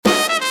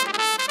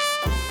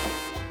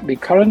the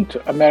current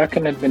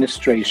American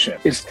administration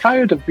is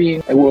tired of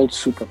being a world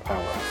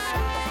superpower.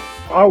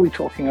 Are we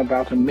talking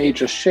about a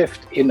major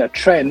shift in a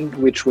trend,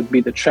 which would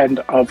be the trend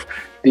of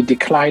the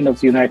decline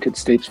of the United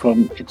States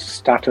from its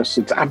status,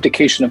 its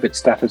abdication of its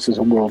status as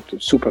a world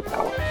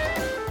superpower?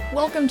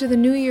 Welcome to the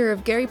new year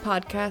of Gary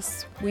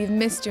Podcasts. We've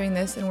missed doing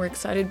this and we're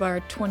excited by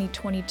our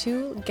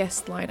 2022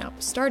 guest lineup,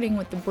 starting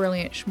with the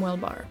brilliant Shmuel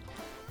Bar.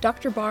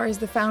 Dr. Bar is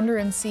the founder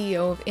and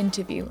CEO of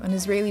Interview, an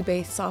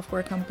Israeli-based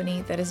software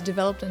company that has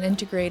developed an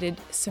integrated,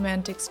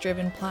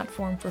 semantics-driven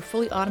platform for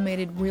fully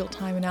automated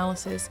real-time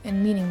analysis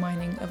and meaning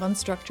mining of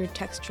unstructured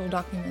textual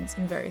documents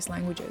in various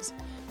languages.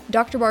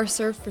 Dr. Bar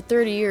served for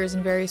 30 years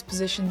in various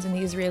positions in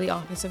the Israeli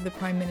office of the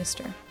Prime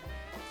Minister.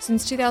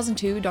 Since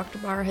 2002, Dr.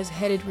 Bar has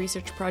headed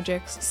research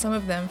projects, some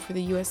of them for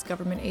the US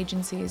government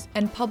agencies,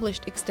 and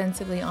published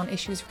extensively on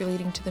issues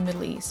relating to the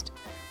Middle East.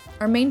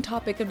 Our main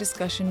topic of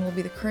discussion will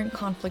be the current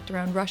conflict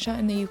around Russia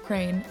and the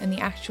Ukraine and the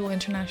actual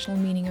international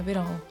meaning of it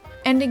all,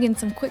 ending in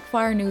some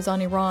quick-fire news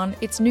on Iran,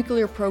 its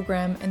nuclear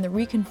program, and the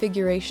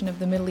reconfiguration of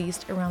the Middle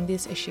East around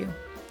this issue.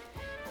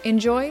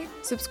 Enjoy,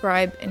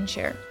 subscribe, and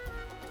share.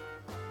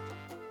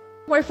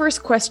 My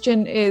first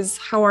question is,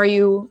 how are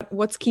you?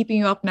 What's keeping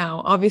you up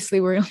now? Obviously,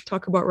 we're going to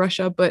talk about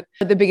Russia, but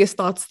the biggest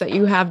thoughts that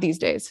you have these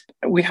days?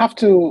 We have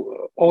to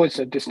always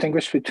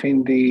distinguish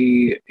between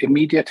the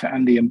immediate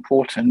and the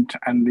important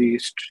and the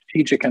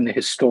strategic and the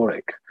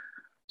historic.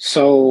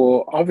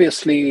 So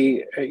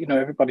obviously,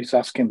 everybody's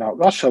asking about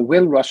Russia.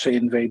 Will Russia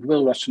invade?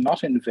 Will Russia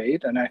not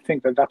invade? And I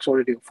think that that's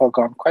already a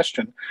foregone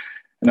question.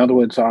 In other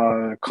words,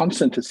 our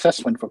constant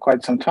assessment for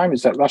quite some time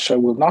is that Russia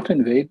will not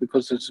invade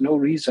because there's no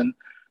reason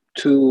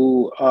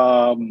to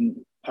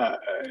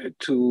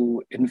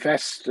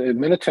invest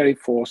military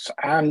force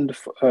and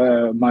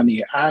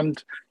money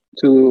and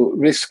to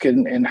risk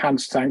in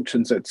enhanced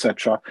sanctions,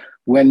 etc.,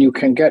 when you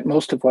can get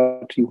most of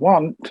what you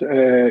want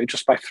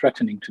just by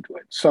threatening to do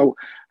it. So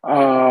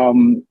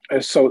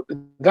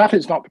that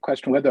is not the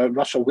question whether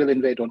Russia will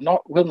invade or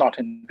will not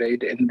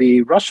invade. In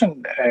the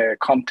Russian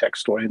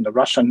context or in the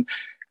Russian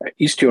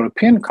East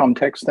European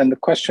context, then the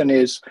question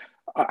is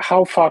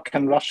how far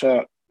can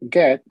Russia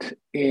get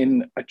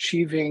in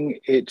achieving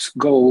its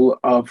goal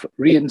of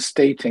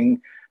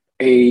reinstating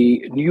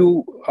a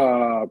new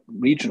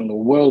regional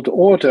or world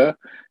order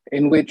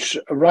in which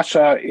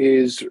Russia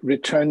is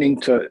returning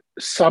to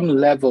some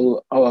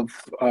level of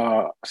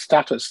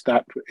status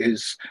that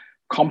is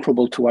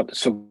comparable to what the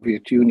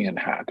Soviet Union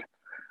had.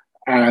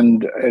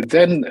 And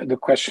then the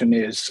question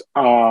is,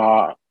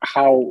 how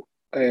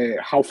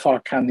far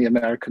can the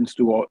Americans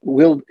do, or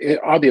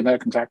are the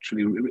Americans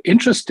actually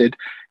interested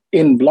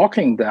in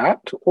blocking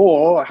that,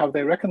 or have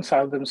they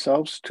reconciled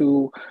themselves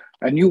to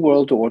a new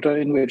world order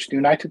in which the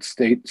United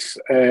States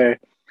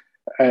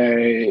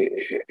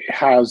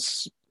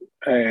has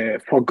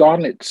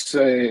forgone its,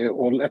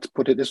 or let's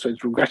put it this way,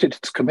 it's regretted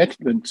its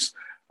commitments,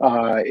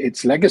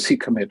 its legacy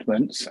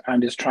commitments,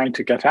 and is trying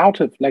to get out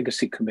of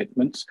legacy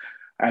commitments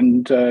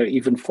and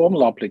even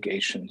formal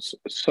obligations.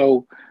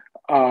 So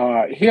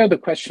here the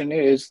question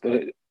is,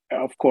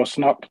 of course,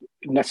 not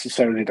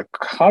necessarily the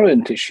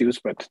current issues,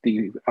 but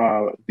the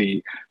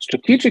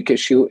strategic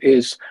issue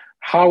is,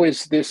 how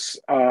is this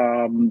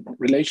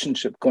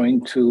relationship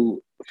going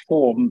to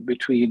form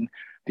between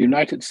the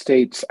United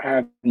States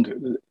and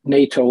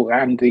NATO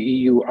and the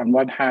EU on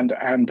one hand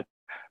and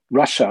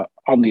Russia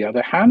on the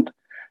other hand?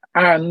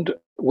 And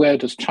where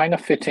does China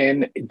fit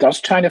in? Does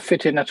China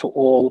fit in at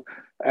all?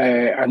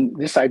 And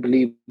this, I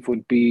believe,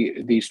 would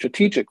be the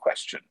strategic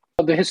question.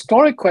 The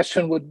historic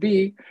question would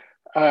be,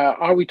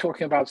 are we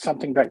talking about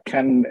something that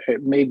can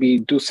maybe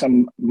do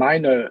some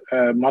minor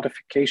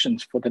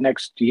modifications for the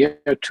next year,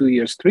 2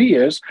 years, 3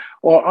 years?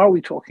 Or are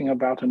we talking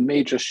about a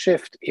major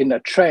shift in a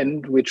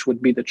trend, which would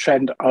be the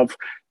trend of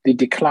the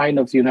decline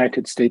of the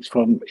United States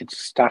from its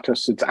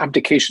status, its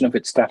abdication of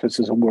its status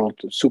as a world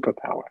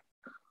superpower?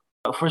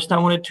 First, I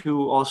wanted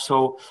to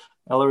also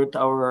alert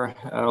our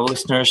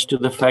listeners to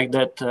the fact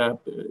that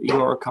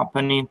your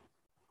company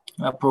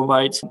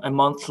provides a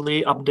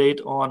monthly update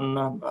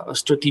on a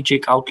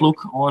strategic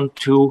outlook on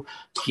two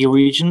key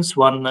regions.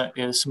 One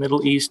is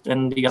Middle East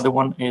and the other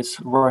one is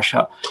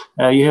Russia.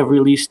 You have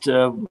released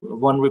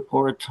one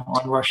report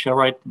on Russia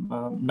right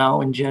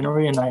now in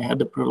January, and I had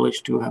the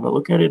privilege to have a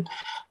look at it.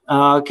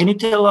 Can you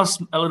tell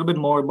us a little bit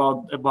more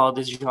about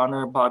this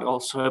genre, but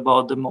also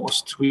about the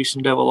most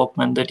recent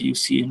development that you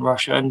see in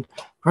Russia and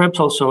perhaps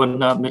also in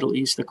the Middle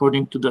East,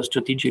 according to the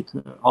strategic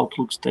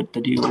outlooks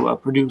that you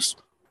produce?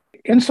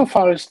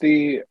 Insofar as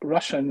the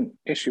Russian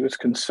issue is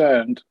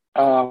concerned,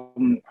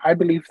 I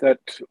believe that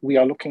we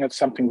are looking at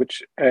something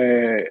which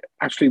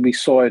actually we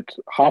saw it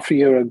half a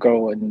year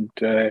ago, and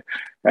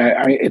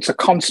it's a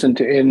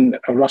constant in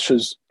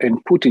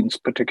Putin's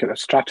particular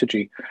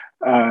strategy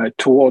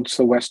towards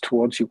the West,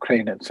 towards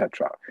Ukraine,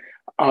 etc.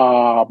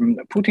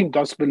 Putin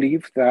does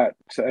believe that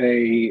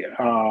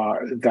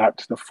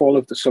that the fall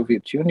of the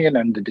Soviet Union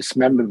and the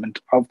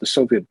dismemberment of the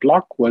Soviet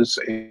bloc was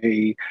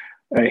a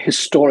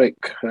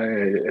historic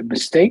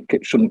mistake.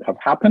 It shouldn't have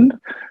happened.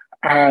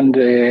 And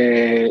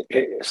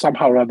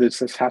somehow or other,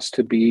 this has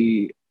to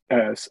be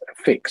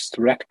fixed,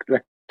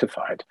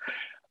 rectified.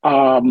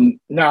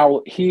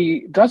 Now,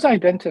 he does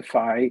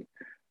identify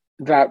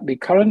that the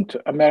current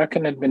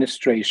American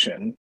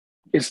administration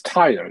is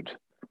tired.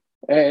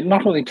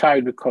 Not only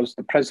tired because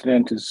the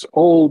president is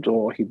old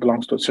or he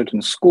belongs to a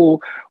certain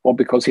school or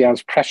because he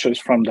has pressures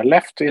from the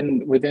left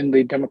within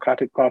the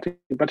Democratic Party,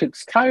 but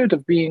it's tired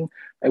of being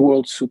a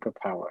world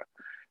superpower.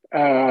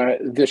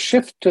 The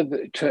shift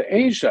to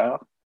Asia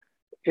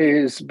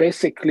is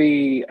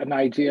basically an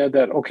idea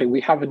that, okay,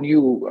 we have a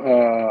new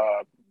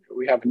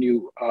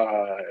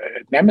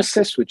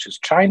nemesis, which is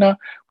China.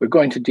 We're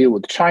going to deal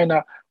with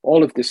China.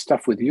 All of this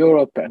stuff with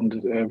Europe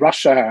and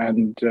Russia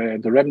and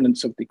the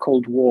remnants of the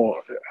Cold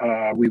War,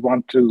 we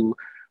want to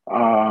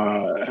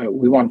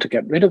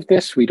get rid of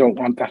this. We don't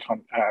want that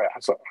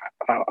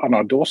on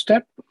our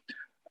doorstep,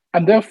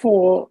 and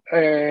therefore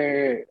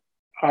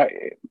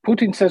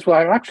Putin says, "Well,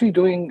 I'm actually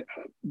doing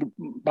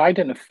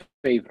Biden a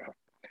favor.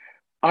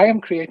 I am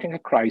creating a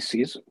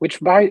crisis which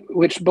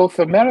both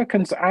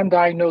Americans and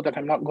I know that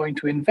I'm not going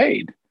to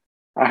invade.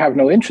 I have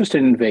no interest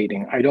in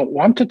invading. I don't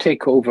want to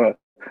take over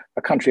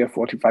a country of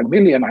 45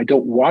 million. I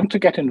don't want to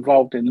get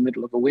involved in the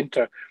middle of a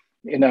winter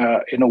in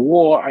a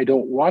war. I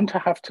don't want to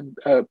have to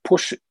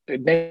push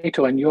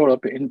NATO and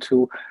Europe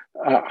into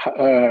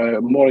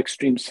more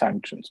extreme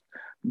sanctions.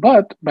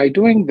 But by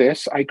doing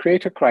this, I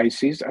create a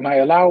crisis and I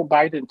allow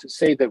Biden to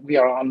say that we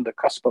are on the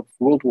cusp of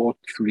World War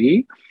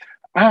III.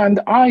 And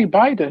I,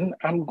 Biden,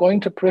 am going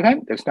to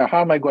prevent this." Now,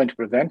 how am I going to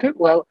prevent it?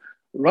 Well,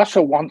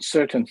 Russia wants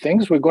certain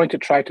things. We're going to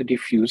try to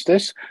defuse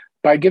this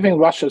by giving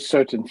Russia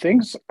certain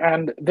things.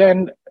 And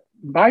then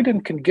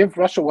Biden can give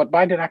Russia what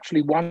Biden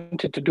actually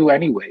wanted to do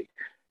anyway.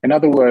 In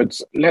other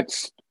words,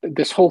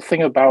 this whole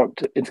thing about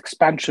its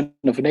expansion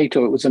of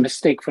NATO, it was a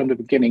mistake from the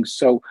beginning.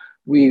 So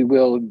we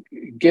will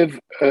give,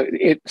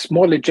 it's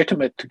more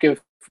legitimate to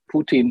give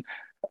Putin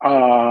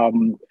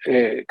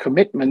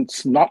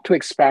commitments not to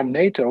expand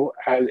NATO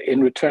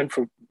in return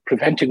for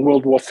preventing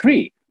World War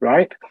III,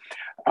 right?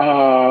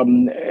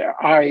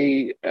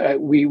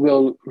 We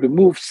will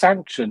remove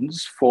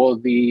sanctions for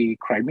the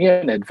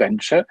Crimean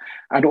adventure,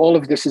 and all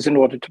of this is in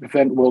order to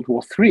prevent World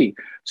War III.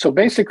 So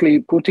basically,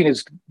 Putin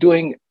is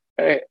doing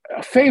a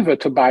favor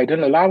to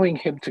Biden, allowing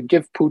him to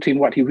give Putin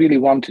what he really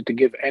wanted to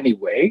give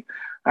anyway,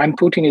 and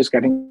Putin is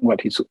getting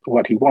what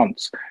he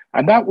wants.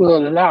 And that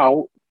will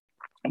allow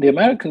the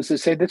Americans to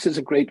say this is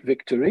a great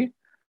victory,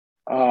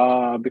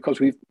 because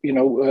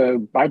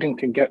Biden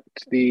can get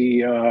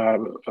the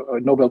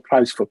Nobel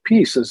Prize for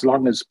Peace as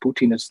long as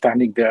Putin is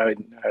standing there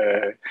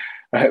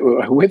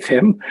with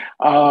him,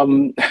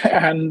 and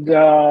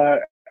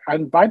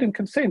Biden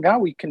can say now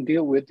we can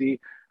deal with the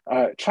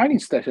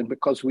Chinese threat, and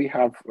because we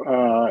have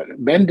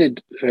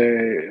mended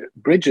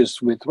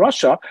bridges with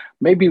Russia,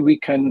 maybe we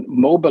can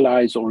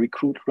mobilize or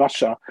recruit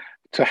Russia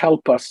to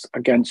help us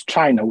against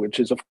China, which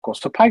is, of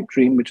course, a pipe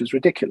dream, which is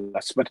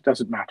ridiculous, but it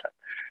doesn't matter.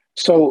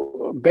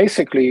 So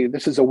basically,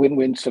 this is a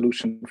win-win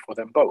solution for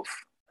them both.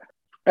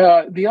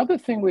 The other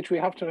thing which we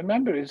have to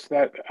remember is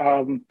that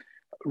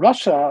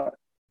Russia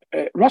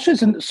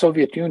isn't the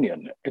Soviet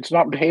Union. It's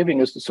not behaving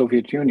as the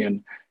Soviet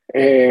Union.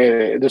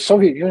 The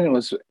Soviet Union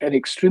was an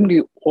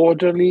extremely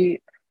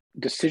orderly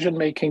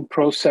decision-making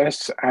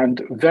process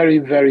and very,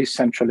 very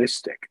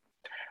centralistic.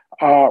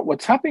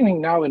 What's happening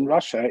now in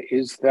Russia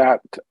is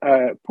that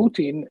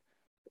Putin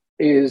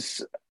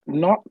is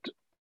not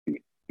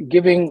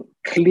giving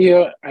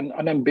clear and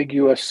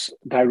unambiguous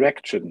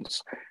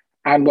directions.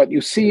 And what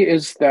you see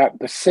is that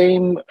the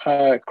same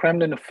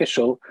Kremlin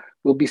official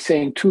will be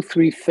saying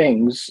 2-3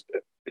 things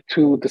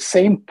to the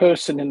same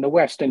person in the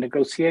West in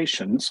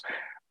negotiations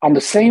on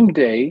the same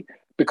day,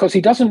 because he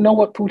doesn't know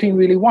what Putin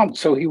really wants.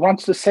 So he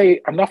wants to say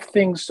enough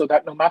things so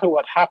that no matter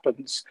what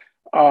happens,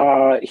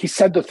 he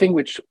said the thing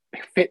which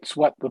fits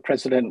what the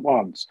president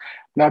wants.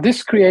 Now,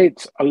 this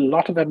creates a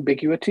lot of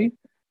ambiguity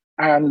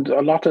and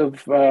a lot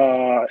of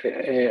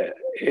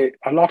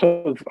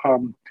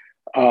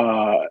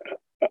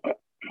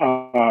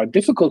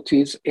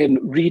difficulties in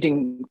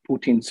reading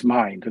Putin's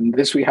mind, and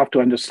this we have to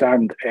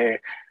understand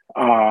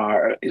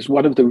is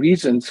one of the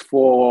reasons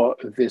for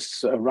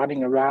this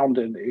running around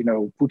and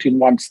Putin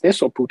wants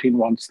this or Putin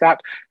wants that,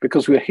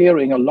 because we're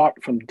hearing a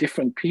lot from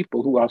different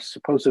people who are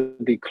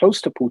supposedly close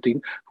to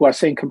Putin who are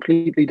saying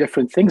completely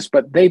different things,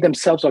 but they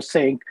themselves are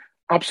saying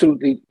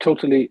absolutely,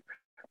 totally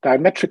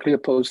diametrically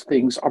opposed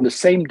things on the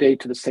same day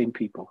to the same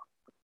people.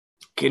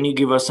 Can you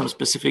give us some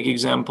specific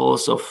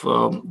examples of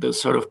the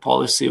sort of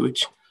policy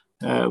which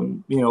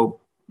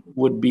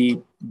would be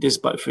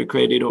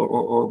disbifurcated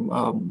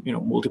or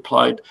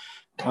multiplied,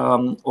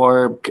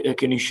 or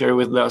can you share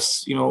with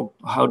us,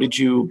 how did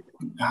you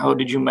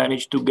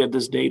manage to get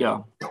this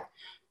data?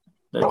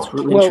 That's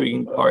really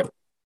intriguing part.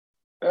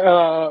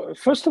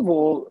 First of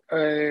all,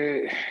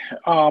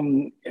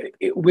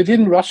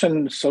 within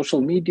Russian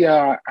social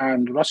media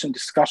and Russian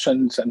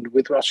discussions and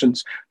with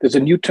Russians, there's a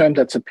new term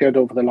that's appeared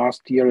over the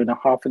last year and a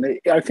half, and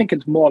I think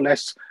it's more or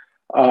less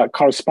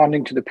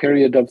corresponding to the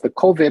period of the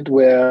COVID,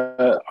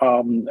 where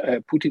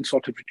Putin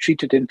sort of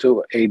retreated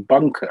into a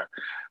bunker.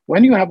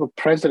 when you have a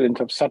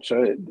president of such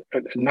a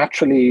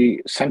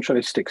naturally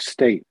centralistic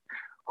state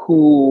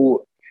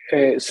who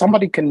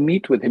somebody can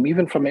meet with him,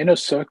 even from inner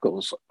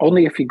circles,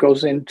 only if he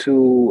goes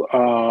into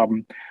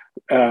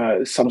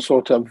some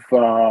sort of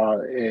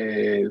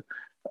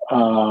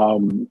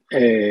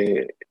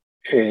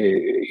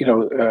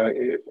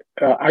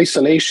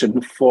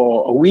isolation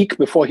for a week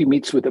before he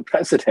meets with the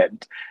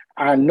president,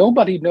 and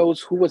nobody knows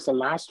who was the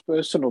last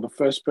person or the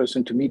first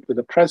person to meet with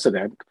the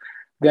president,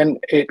 then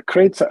it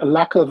creates a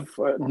lack of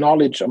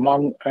knowledge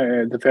among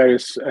the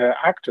various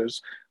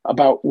actors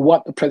about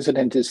what the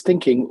president is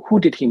thinking. Who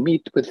did he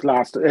meet with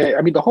last?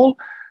 The whole,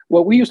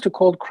 what we used to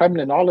call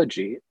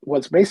Kremlinology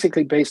was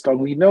basically based on,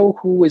 we know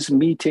who is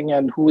meeting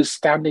and who is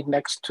standing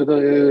next to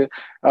the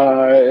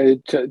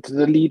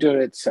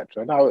leader,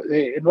 etc. Now,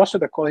 in Russia,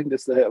 they're calling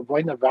this the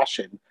Voyna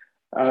Vashin,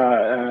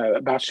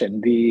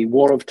 the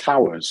War of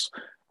Towers,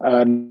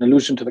 an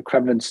allusion to the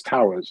Kremlin's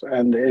towers.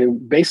 And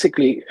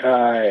basically,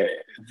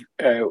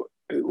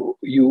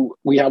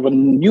 we have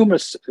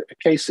numerous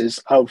cases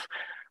of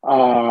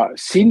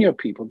senior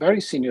people,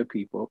 very senior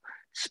people,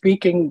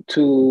 speaking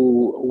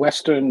to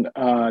Western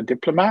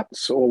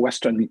diplomats or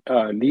Western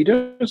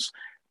leaders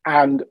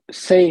and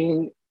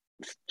saying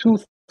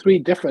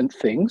 2-3 different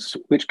things,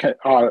 which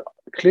are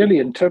clearly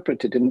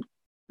interpreted in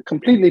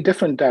completely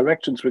different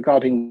directions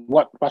regarding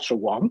what Russia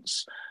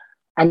wants.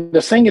 And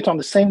they're saying it on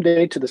the same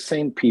day to the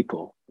same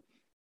people.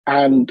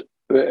 And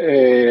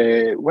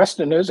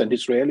Westerners and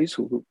Israelis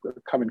who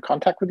come in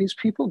contact with these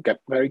people get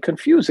very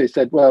confused. They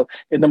said, well,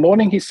 in the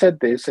morning he said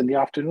this, in the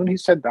afternoon he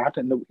said that,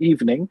 in the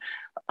evening,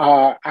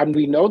 and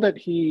we know that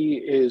he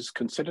is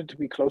considered to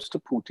be close to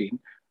Putin.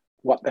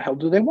 What the hell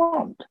do they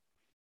want?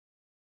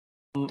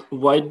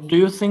 Why do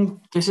you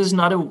think this is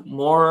not a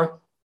more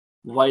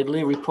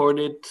widely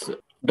reported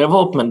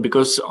development?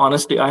 Because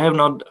honestly, I have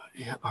not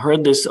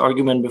heard this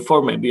argument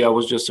before. Maybe I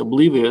was just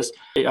oblivious.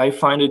 I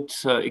find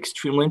it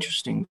extremely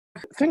interesting.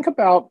 Think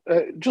about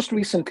just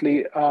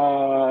recently,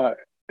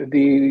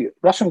 the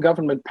Russian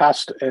government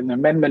passed an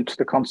amendment to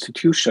the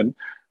constitution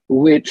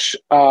which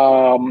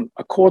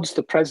accords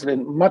the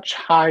president much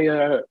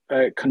higher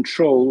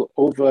control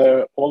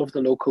over all of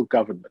the local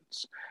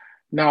governments.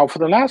 Now, for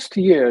the last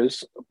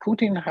years,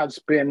 Putin has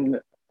been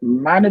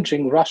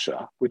managing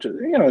Russia, which is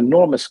an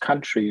enormous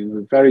country,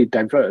 very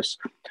diverse,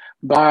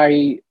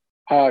 by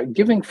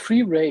giving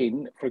free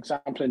rein, for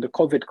example, in the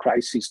COVID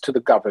crisis, to the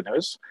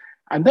governors.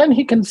 And then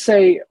he can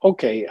say,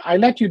 okay, I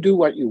let you do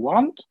what you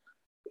want.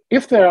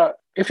 If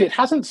it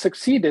hasn't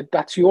succeeded,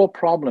 that's your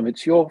problem.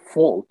 It's your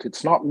fault.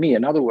 It's not me.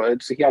 In other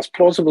words, he has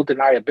plausible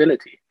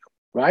deniability,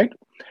 right?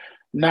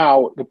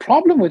 Now, the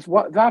problem with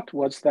that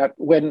was that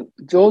when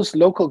those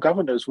local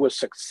governors were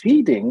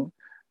succeeding,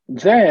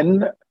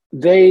 then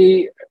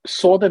they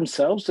saw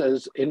themselves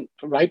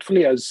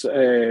rightfully as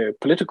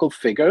political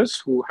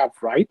figures who have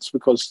rights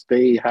because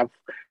they have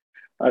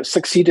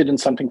succeeded in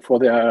something for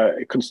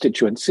their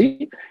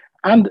constituency,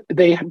 and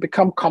they have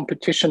become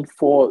competition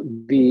for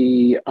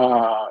the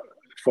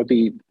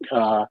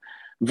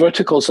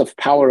verticals of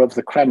power of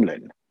the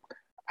Kremlin.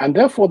 And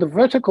therefore, the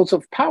verticals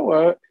of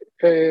power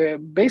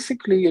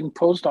basically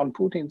imposed on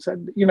Putin,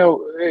 said,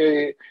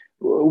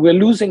 we're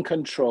losing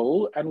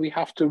control and we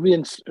have to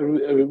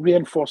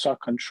reinforce our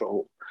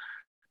control.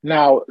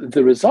 Now,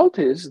 the result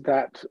is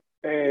that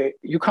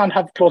you can't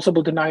have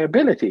plausible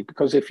deniability,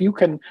 because if you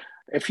can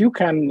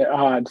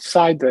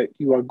decide that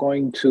you are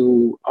going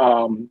to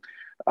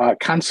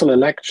cancel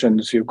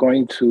elections, you're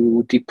going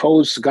to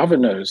depose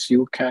governors,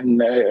 you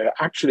can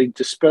actually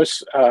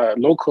disperse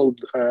local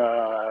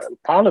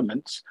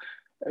parliaments,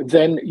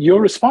 then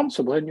you're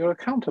responsible and you're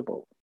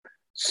accountable.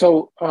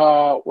 So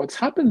what's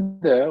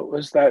happened there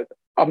was that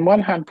on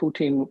one hand,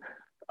 Putin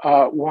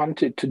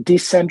wanted to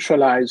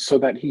decentralize so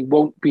that he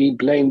won't be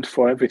blamed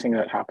for everything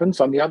that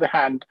happens. On the other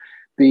hand,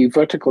 the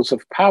verticals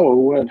of power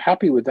weren't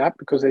happy with that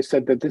because they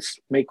said that this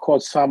may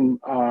cause some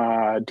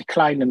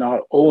decline in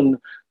our own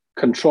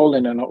control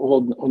and in our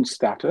own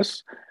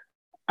status.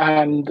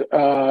 And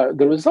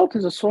the result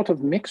is a sort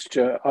of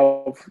mixture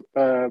of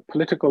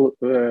political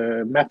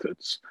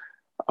methods.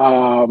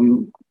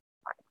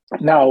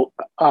 Now,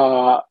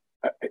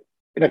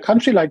 in a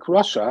country like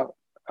Russia,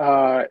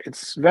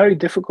 it's very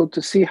difficult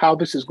to see how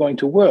this is going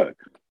to work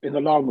in the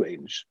long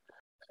range.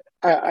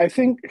 I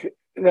think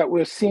that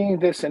we're seeing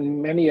this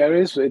in many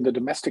areas, in the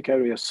domestic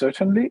area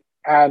certainly,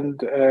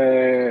 and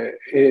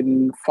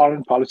in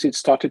foreign policy, it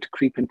started to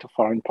creep into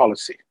foreign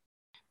policy.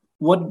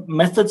 What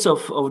methods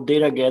of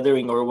data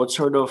gathering, or what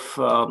sort of,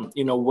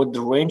 what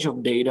the range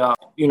of data,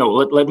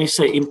 let me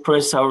say,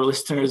 impress our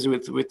listeners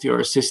with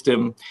your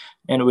system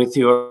and with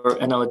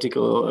your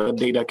analytical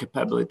data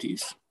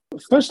capabilities?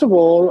 First of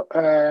all,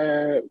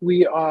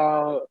 we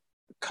are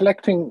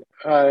collecting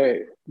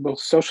both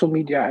social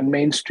media and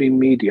mainstream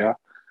media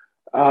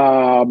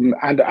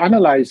and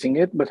analyzing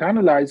it, but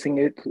analyzing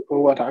it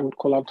what I would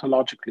call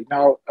ontologically.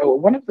 Now,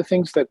 one of the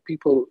things that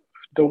people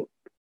don't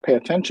pay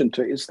attention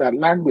to is that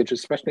language,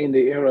 especially in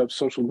the era of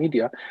social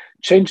media,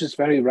 changes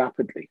very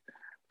rapidly.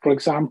 For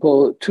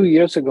example, 2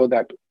 years ago,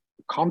 that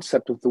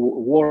concept of the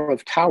War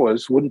of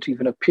Towers wouldn't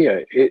even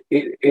appear.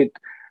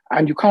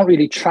 And you can't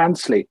really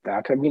translate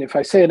that. I mean, if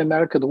I say in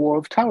America the War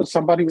of Towers,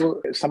 somebody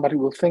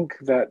will think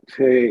that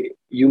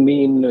you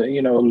mean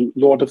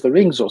Lord of the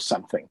Rings or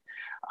something,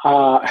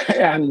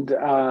 and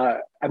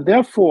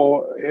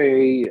therefore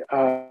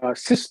a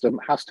system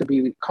has to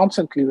be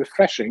constantly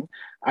refreshing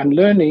and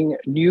learning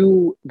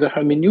the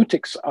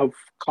hermeneutics of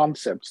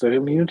concepts, the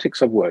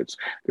hermeneutics of words.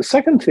 The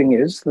second thing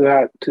is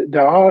that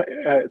there are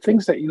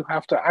things that you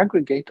have to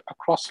aggregate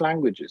across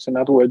languages. In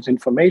other words,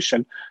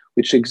 information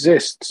which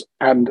exists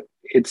and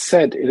it's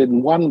said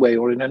in one way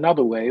or in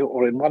another way,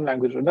 or in one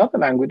language or another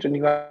language, and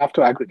you have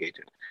to aggregate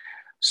it.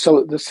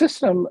 So the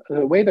system,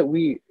 the way that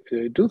we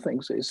do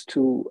things is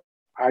to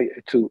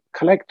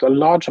collect a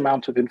large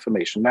amount of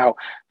information. Now,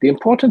 the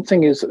important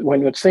thing is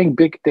when you're saying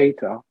big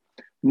data,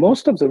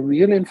 most of the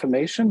real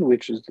information,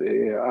 which is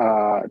the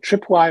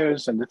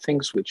tripwires and the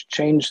things which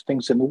change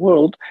things in the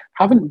world,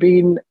 haven't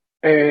been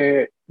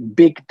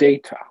big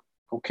data,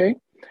 okay?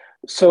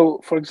 So,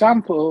 for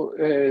example,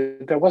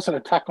 there was an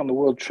attack on the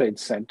World Trade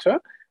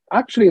Center.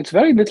 Actually, it's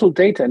very little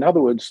data. In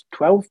other words,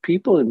 12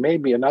 people and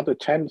maybe another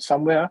 10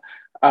 somewhere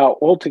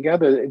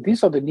altogether.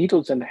 These are the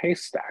needles in the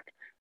haystack.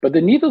 But the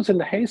needles in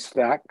the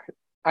haystack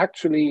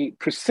actually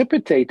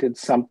precipitated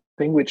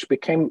something which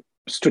became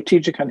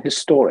strategic and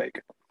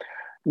historic.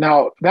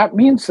 Now, that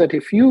means that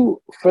if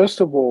you,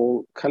 first of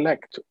all,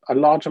 collect a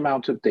large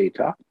amount of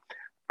data,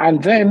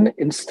 and then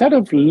instead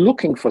of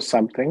looking for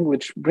something,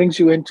 which brings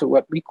you into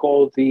what we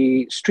call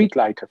the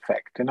streetlight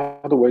effect. In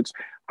other words,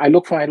 I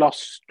look for my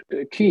lost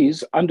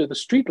keys under the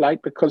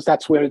streetlight because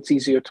that's where it's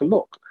easier to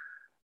look.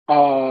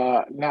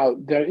 Now,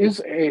 there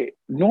is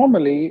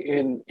normally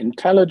in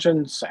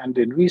intelligence and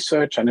in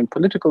research and in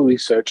political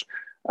research,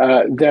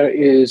 there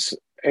is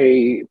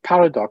a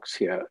paradox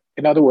here.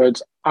 In other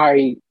words,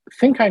 I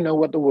think I know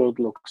what the world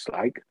looks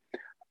like.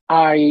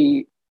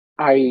 I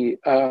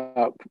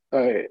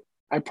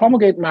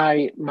promulgate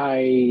my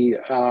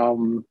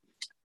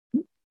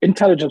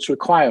intelligence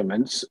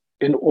requirements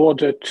in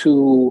order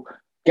to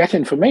get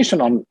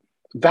information on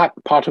that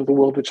part of the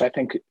world which I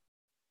think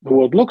the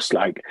world looks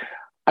like.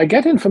 I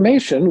get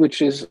information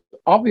which is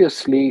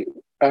obviously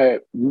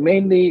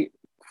mainly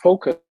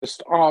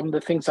focused on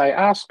the things I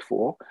asked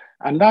for,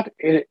 and that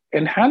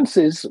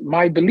enhances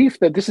my belief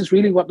that this is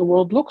really what the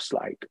world looks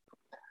like,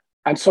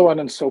 and so on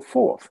and so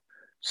forth.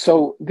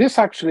 So this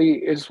actually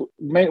is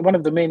one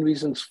of the main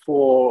reasons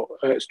for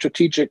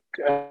strategic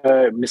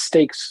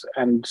mistakes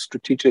and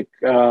strategic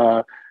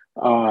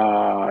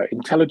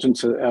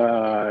intelligence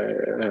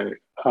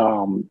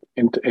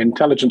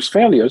intelligence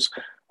failures,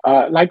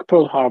 like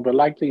Pearl Harbor,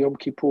 like the Yom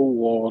Kippur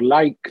War,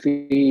 like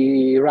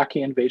the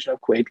Iraqi invasion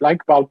of Kuwait,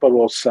 like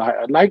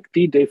Barbarossa, like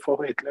D-Day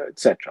for Hitler,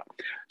 etc.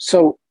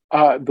 So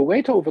the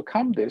way to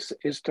overcome this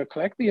is to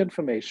collect the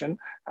information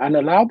and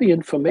allow the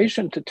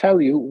information to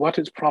tell you what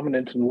is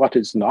prominent and what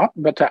is not,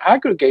 but to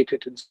aggregate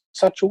it in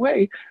such a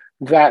way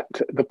that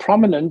the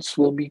prominence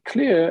will be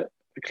clearer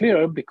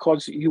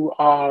because you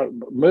are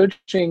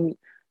merging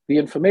the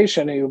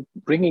information and you're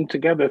bringing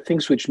together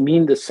things which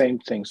mean the same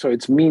thing. So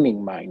it's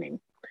meaning mining.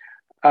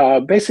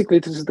 Basically,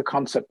 this is the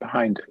concept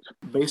behind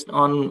it. Based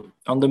on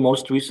the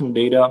most recent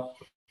data,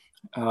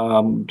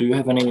 do you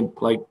have any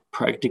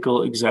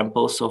practical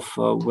examples of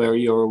where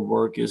your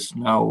work is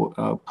now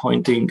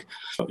pointing?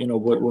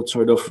 What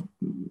sort of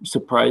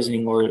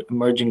surprising or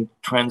emerging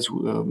trends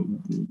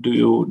do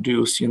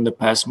you see in the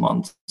past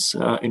months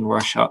in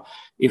Russia,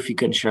 if you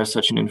can share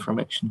such an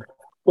information?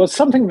 Well,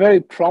 something very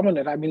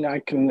prominent. I mean,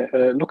 I can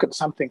look at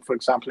something, for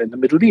example, in the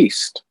Middle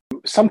East.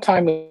 Some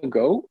time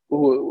ago,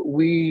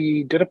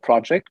 we did a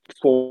project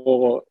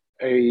for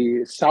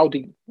a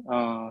Saudi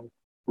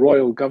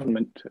royal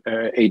government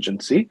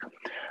agency,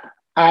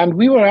 and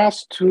we were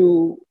asked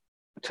to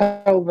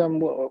tell them,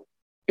 well,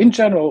 in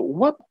general,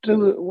 what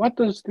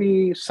does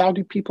the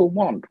Saudi people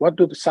want? What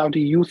do the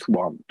Saudi youth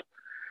want?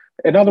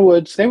 In other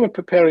words, they were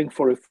preparing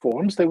for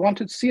reforms. They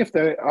wanted to see if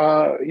there,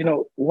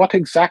 what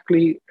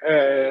exactly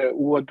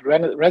would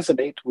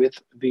resonate with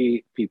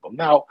the people.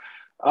 Now,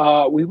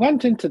 we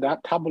went into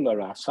that tabula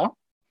rasa,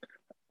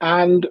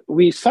 and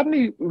we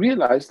suddenly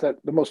realized that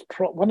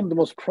one of the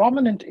most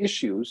prominent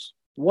issues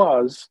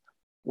was,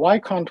 why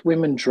can't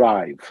women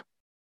drive?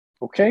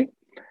 Okay.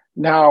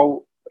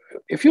 Now,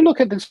 if you look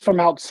at this from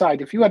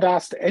outside, if you had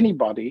asked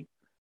anybody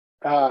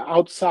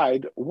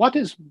outside what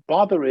is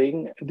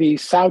bothering the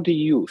Saudi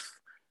youth,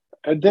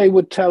 they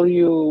would tell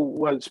you,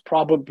 well, it's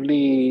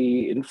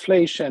probably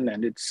inflation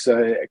and it's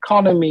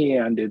economy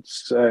and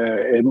it's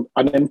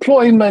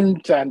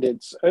unemployment and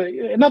it's,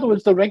 in other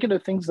words, the regular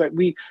things that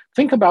we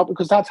think about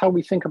because that's how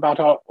we think about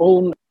our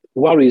own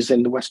worries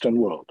in the Western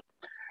world.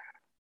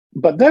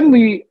 But then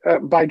we,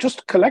 by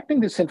just collecting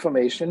this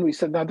information, we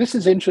said, now this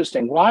is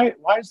interesting. Why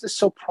is this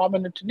so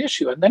prominent an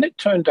issue? And then it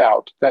turned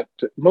out that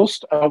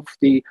most of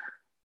the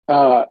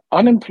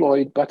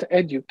unemployed but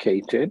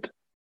educated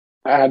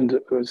and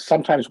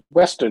sometimes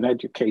Western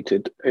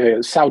educated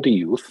Saudi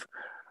youth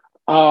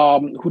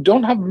who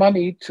don't have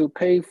money to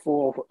pay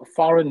for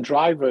foreign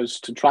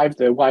drivers to drive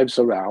their wives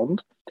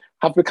around,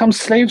 have become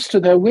slaves to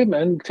their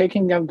women,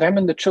 taking them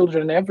and the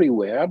children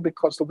everywhere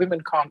because the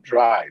women can't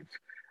drive.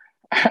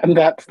 And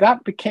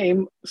that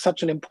became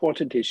such an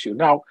important issue.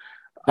 Now,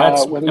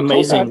 That's when we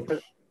amazing.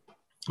 That,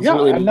 it's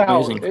really and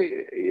now amazing.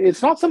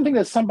 It's not something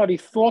that somebody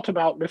thought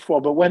about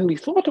before, but when we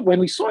saw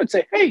it,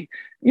 say, hey,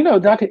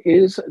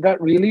 that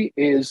really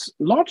is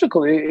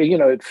logical.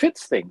 It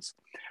fits things.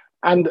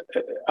 And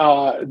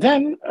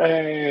then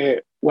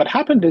what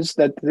happened is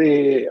that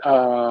the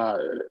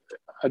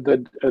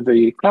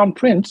Crown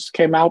Prince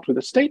came out with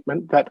a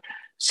statement that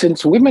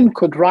since women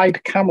could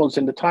ride camels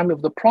in the time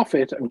of the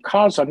Prophet and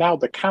cars are now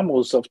the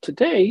camels of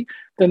today,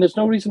 then there's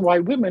no reason why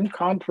women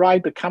can't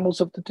ride the camels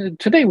of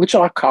today, which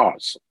are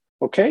cars.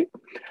 Okay?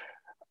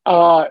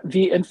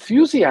 The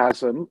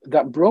enthusiasm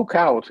that broke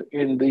out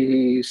in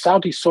the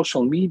Saudi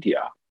social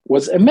media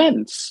was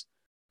immense.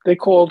 They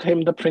called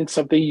him the Prince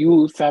of the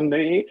Youth and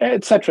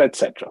et cetera, et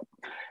cetera.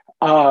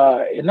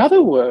 In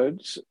other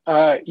words,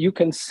 you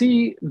can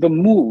see the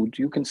mood.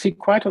 You can see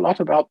quite a lot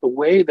about the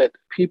way that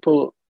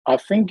people are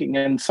thinking,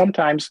 and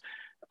sometimes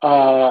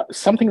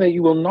something that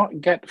you will not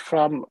get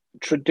from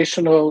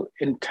traditional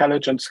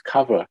intelligence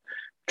cover.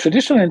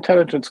 Traditional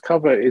intelligence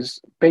cover is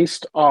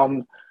based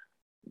on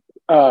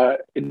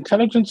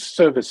intelligence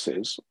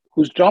services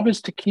whose job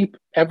is to keep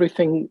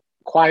everything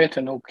quiet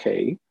and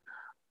okay,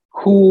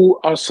 who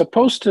are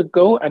supposed to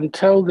go and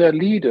tell their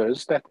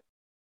leaders that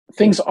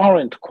things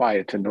aren't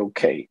quiet and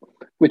okay,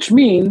 which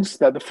means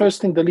that the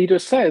first thing the leader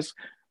says,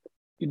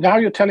 now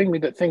you're telling me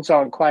that things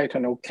aren't quiet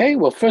and okay.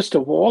 Well, first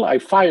of all, I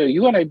fire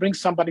you and I bring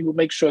somebody who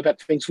makes sure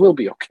that things will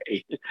be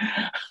okay.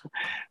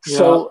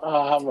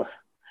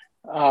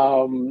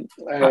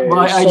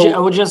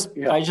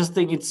 I just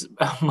think it's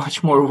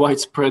much more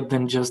widespread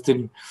than just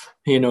in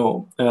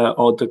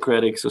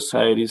autocratic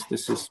societies.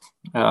 This is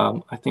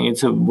I think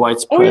it's a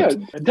widespread.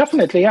 Oh yeah,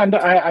 definitely, and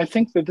I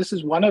think that this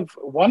is one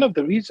of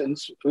the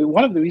reasons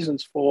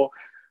for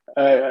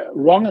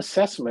wrong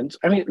assessments.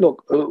 I mean,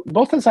 look,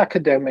 both as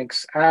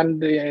academics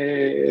and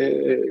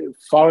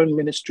foreign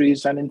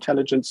ministries and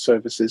intelligence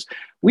services,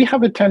 we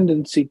have a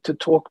tendency to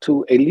talk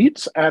to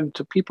elites and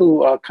to people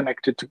who are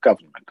connected to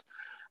government.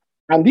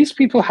 And these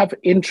people have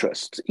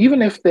interests,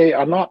 even if they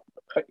are not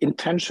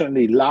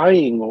intentionally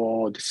lying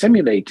or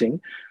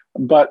dissimulating.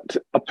 But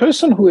a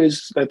person who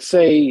is, let's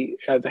say,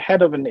 the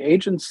head of an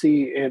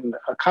agency in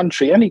a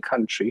country, any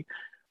country,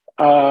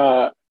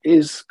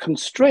 is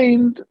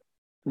constrained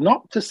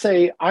not to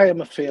say, I am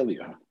a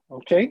failure,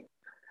 okay?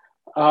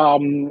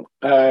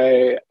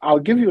 I'll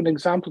give you an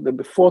example that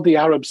before the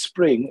Arab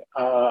Spring,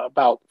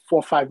 about 4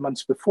 or 5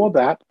 months before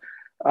that,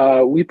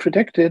 we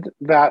predicted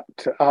that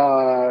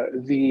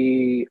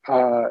the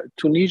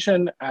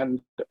Tunisian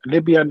and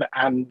Libyan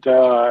and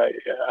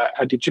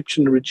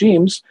Egyptian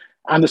regimes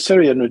and the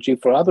Syrian regime,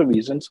 for other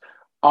reasons,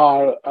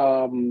 are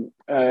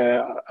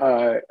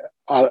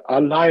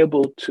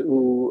liable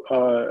to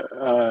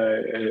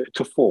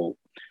fall.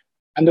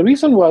 And the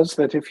reason was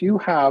that if you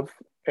have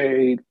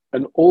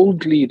an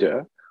old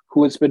leader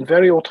who has been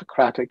very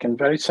autocratic and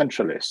very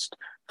centralist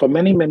for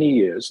many, many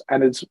years,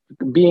 and is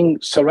being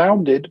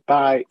surrounded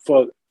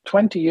for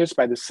 20 years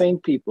by the same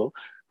people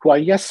who are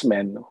yes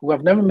men, who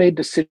have never made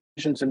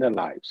decisions in their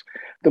lives.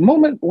 The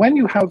moment when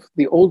you have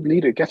the old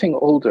leader getting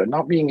older,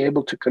 not being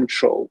able to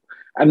control,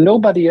 and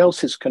nobody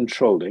else is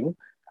controlling,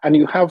 and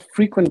you have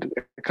frequent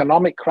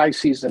economic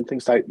crises and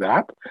things like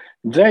that,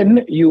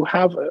 then you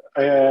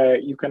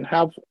can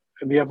have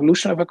the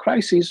evolution of a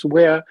crisis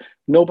where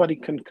nobody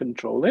can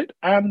control it.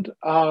 And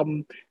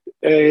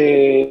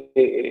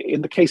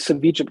in the case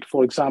of Egypt,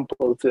 for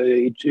example,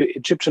 the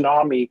Egyptian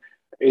army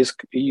is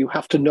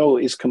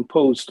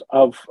composed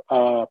of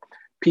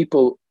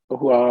people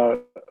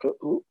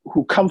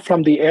who come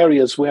from the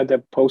areas where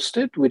they're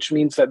posted, which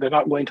means that they're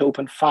not going to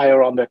open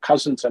fire on their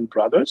cousins and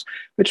brothers,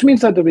 which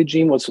means that the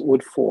regime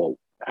would fall,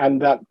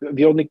 and that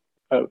the only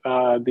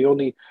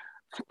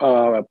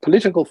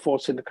political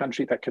force in the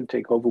country that can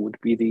take over would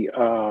be the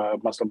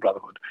Muslim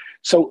Brotherhood.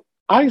 So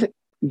I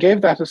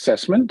gave that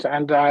assessment,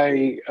 and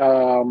I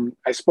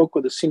spoke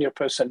with a senior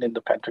person in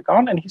the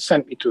Pentagon, and he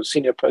sent me to a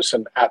senior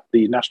person at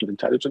the National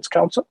Intelligence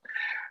Council.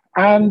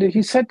 And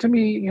he said to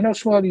me,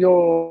 Shmuel,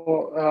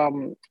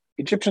 your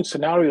Egyptian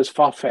scenario is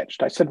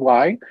far-fetched. I said,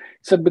 why? He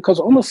said, because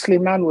Omar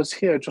Sleiman was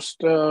here just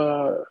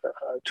 2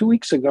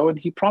 weeks ago, and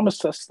he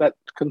promised us that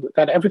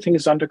everything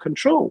is under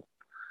control.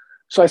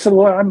 So I said,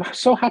 well, I'm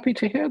so happy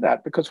to hear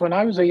that, because when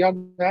I was a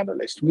young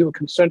analyst, we were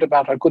concerned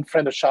about our good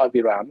friend, the Shah of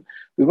Iran.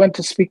 We went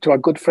to speak to our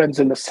good friends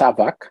in the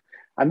SAVAK,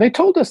 and they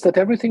told us that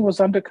everything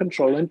was under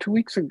control. And 2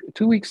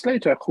 weeks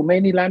later,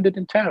 Khomeini landed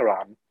in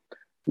Tehran.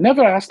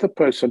 Never ask the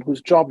person whose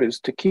job is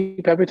to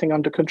keep everything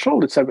under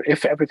control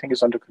if everything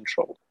is under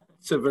control.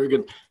 It's a very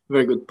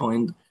good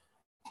point.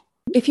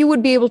 If you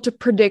would be able to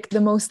predict the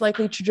most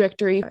likely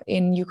trajectory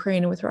in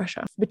Ukraine with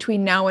Russia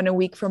between now and a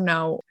week from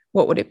now,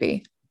 what would it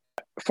be?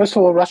 First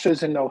of all, Russia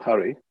is in no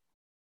hurry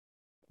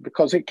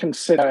because it can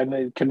sit and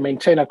it can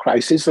maintain a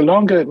crisis. The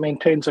longer it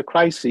maintains a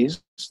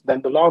crisis,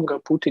 then the longer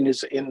Putin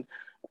is in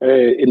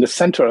in the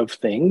center of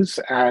things,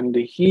 and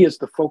he is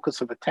the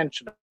focus of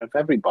attention of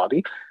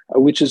everybody,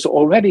 which is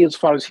already, as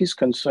far as he's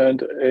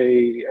concerned,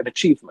 an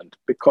achievement.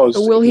 Because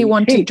so will he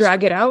want to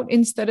drag it out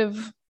instead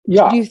of?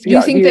 Yeah. Do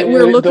you think that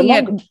we're looking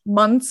at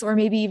months or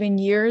maybe even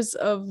years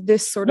of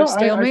this sort of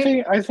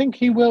stalemate? I think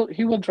he will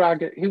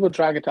drag it. He will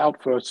drag it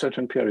out for a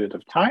certain period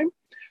of time.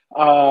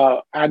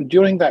 And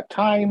during that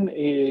time,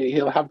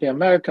 he'll have the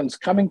Americans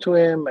coming to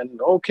him and,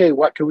 okay,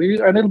 what can we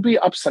do? And it'll be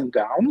ups and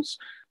downs.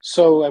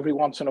 So every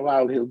once in a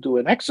while, he'll do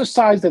an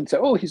exercise and say,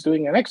 oh, he's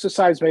doing an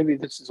exercise. Maybe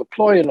this is a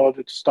ploy in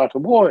order to start a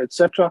war,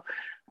 etc.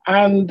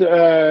 And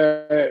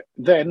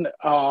then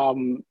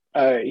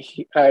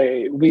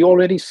we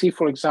already see,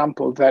 for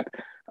example, that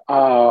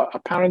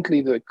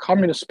apparently the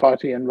Communist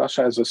Party in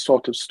Russia, as a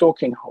sort of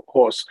stalking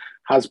horse,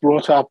 has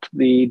brought up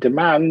the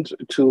demand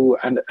to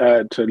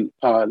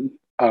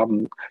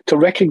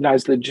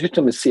recognize the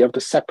legitimacy of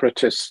the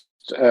separatist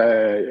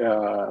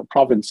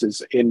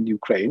provinces in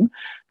Ukraine.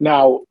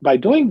 Now, by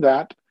doing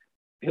that,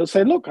 he'll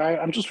say, look,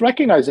 I'm just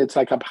recognizing, it's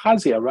like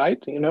Abkhazia,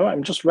 right?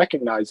 I'm just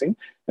recognizing.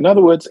 In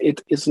other words,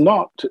 it is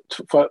not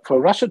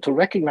for Russia to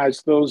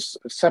recognize those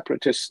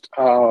separatist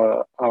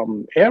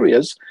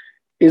areas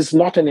is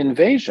not an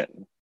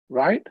invasion,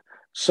 right?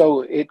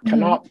 So it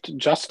cannot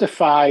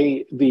justify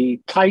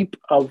the type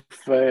of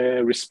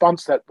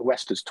response that the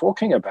West is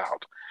talking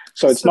about.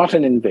 So it's not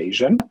an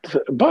invasion,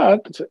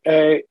 but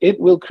it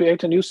will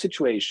create a new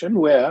situation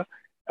where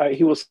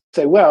he will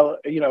say, well,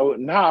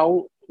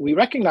 now we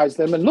recognize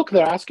them and look,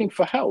 they're asking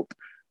for help.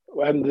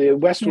 And the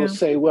West will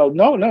say, well,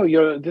 no,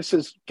 this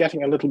is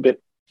getting a little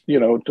bit,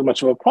 too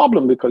much of a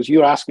problem because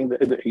you're asking,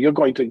 you're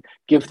going to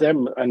give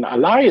them an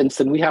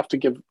alliance and we have to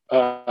give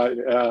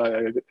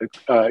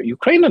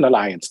Ukraine an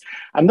alliance.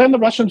 And then the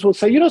Russians will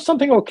say,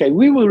 something, okay,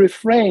 we will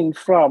refrain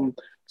from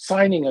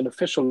signing an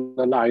official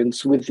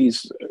alliance with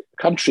these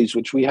countries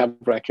which we have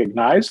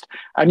recognized,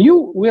 and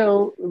you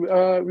will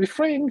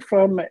refrain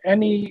from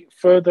any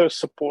further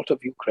support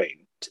of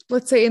Ukraine.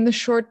 Let's say in the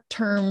short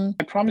term.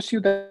 I promise you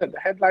that the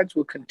headlines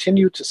will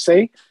continue to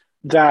say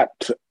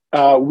that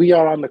we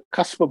are on the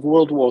cusp of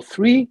World War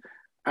III.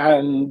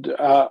 And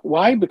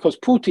why? Because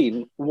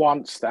Putin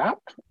wants that.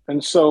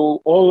 And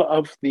so all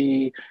of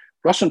the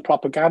Russian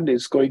propaganda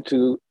is going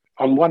to,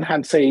 on one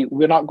hand, say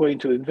we're not going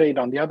to invade,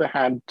 on the other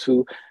hand,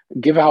 to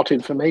give out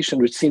information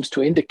which seems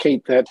to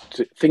indicate that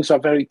things are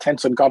very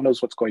tense and God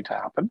knows what's going to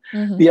happen.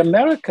 Mm-hmm.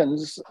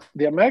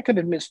 The American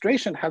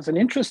administration has an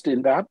interest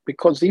in that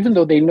because even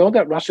though they know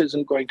that Russia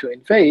isn't going to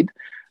invade,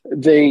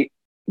 the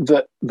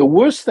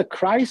worse the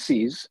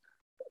crises,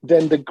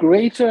 then the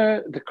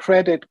greater the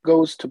credit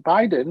goes to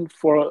Biden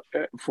for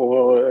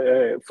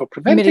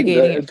preventing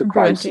the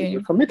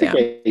crisis, for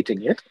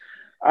mitigating it.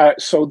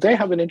 So they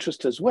have an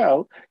interest as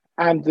well.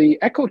 And the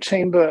echo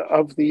chamber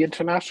of the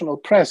international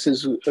press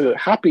is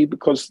happy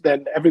because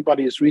then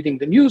everybody is reading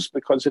the news.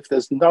 Because if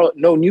there's no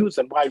news,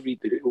 then why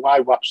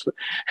watch?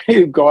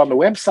 Go on the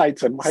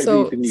websites and why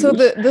read the news? So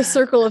the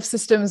circle of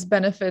systems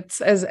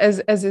benefits as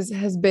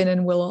has been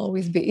and will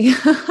always be.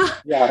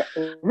 Yeah,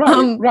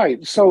 right,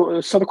 right. So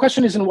the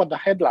question isn't what the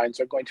headlines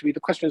are going to be. The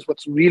question is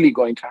what's really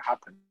going to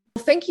happen.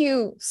 Thank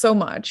you so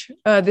much.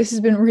 This has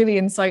been really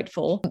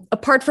insightful.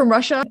 Apart from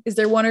Russia, is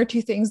there one or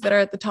two things that are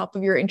at the top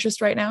of your interest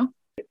right now?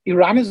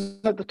 Iran is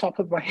at the top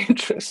of my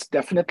interest,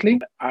 definitely.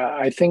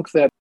 I think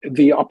that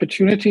the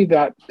opportunity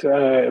that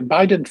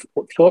Biden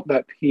thought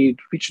that he'd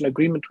reach an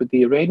agreement with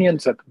the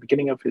Iranians at the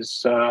beginning of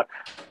his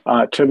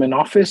term in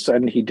office,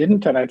 and he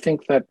didn't. And I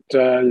think that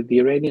the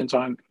Iranians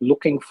aren't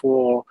looking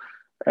for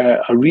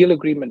a real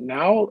agreement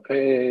now.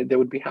 They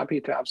would be happy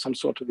to have some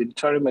sort of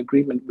interim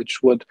agreement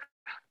which would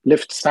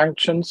lift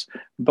sanctions.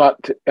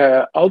 But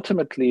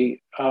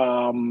ultimately,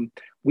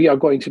 we are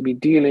going to be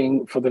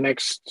dealing for the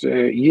next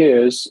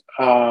years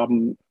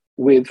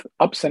with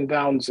ups and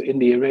downs in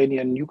the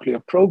Iranian nuclear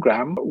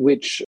program,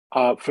 which,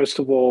 first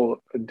of all,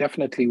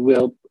 definitely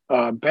will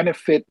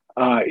benefit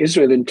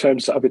Israel in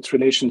terms of its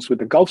relations with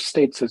the Gulf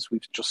states, as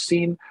we've just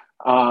seen.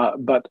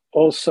 But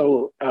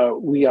also,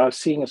 we are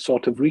seeing a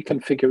sort of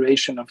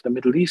reconfiguration of the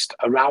Middle East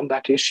around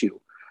that issue.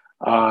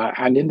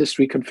 And in this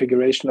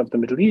reconfiguration of the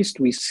Middle East,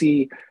 we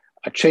see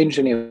a change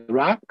in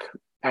Iraq,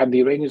 and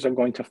the Iranians are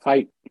going to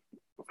fight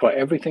for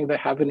everything they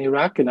have in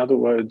Iraq. In other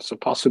words, a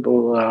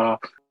possible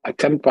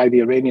attempt by the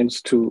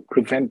Iranians to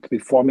prevent the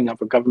forming of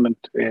a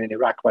government in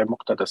Iraq by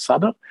Muqtada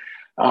Sadr.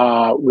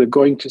 We're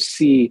going to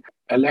see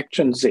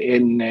elections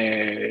in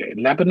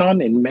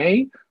Lebanon in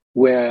May,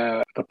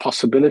 where the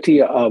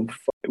possibility of,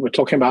 we're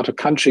talking about a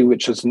country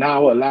which has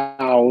now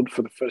allowed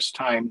for the first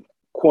time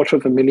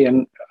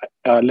 250,000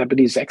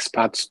 Lebanese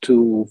expats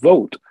to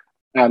vote,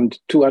 and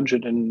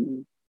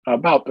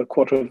about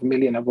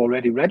 250,000 have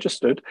already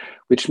registered,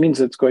 which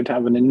means it's going to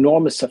have an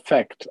enormous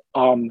effect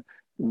on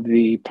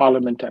the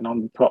parliament and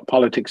on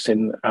politics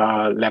in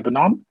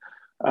Lebanon,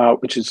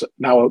 which is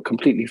now a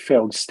completely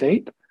failed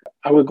state.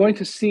 And we're going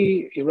to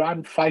see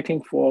Iran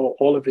fighting for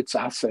all of its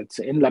assets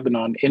in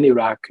Lebanon, in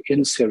Iraq,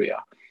 in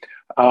Syria,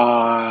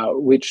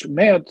 which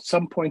may at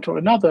some point or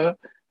another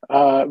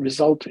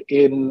result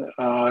in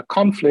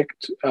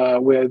conflict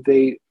where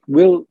they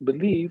will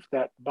believe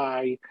that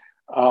by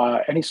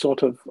any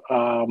sort of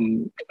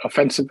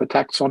offensive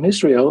attacks on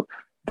Israel,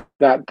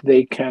 that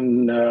they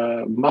can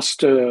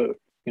muster,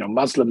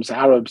 Muslims,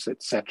 Arabs,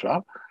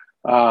 etc.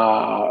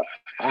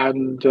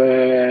 And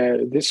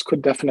this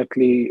could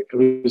definitely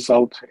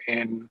result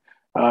in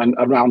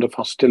a round of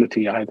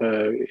hostility,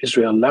 either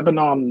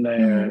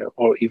Israel-Lebanon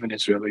or even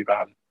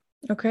Israel-Iran.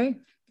 Okay,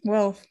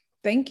 well,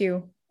 thank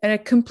you. And a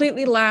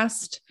completely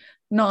last,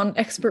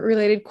 non-expert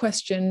related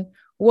question.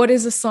 What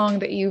is a song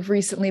that you've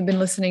recently been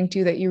listening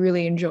to that you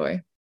really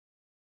enjoy?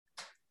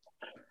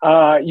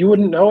 You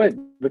wouldn't know it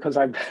because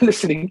I'm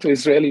listening to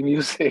Israeli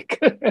music.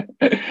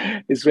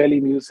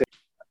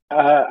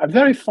 I'm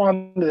very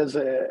fond. There's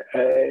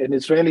an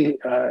Israeli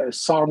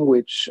song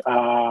which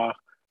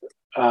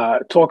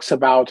talks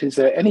about, is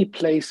there any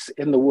place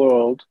in the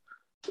world,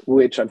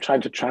 which I'm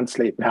trying to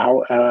translate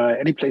now,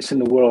 any place in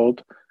the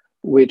world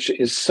which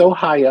is so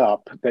high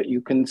up that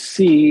you can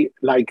see,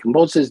 like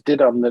Moses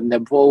did on the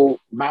Nebo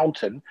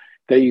mountain,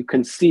 that you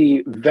can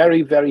see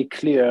very, very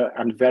clear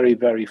and very,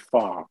 very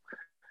far.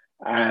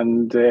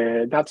 And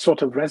that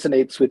sort of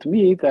resonates with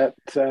me that,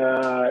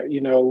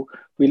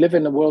 we live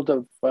in a world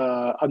of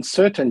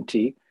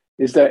uncertainty.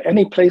 Is there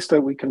any place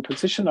that we can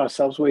position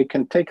ourselves where we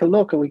can take a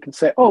look and we can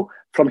say, oh,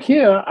 from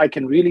here, I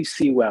can really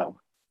see well?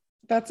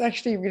 That's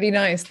actually really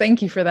nice.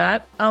 Thank you for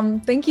that.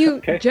 Thank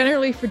you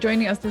generally for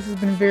joining us. This has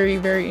been very,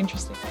 very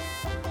interesting.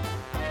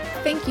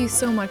 Thank you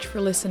so much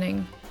for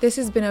listening. This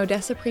has been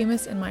Odessa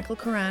Primus and Michael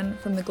Koran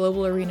from the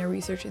Global Arena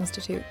Research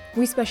Institute.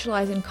 We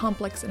specialize in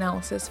complex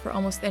analysis for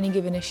almost any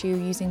given issue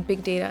using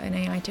big data and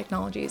AI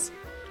technologies.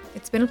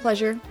 It's been a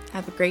pleasure.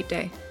 Have a great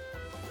day.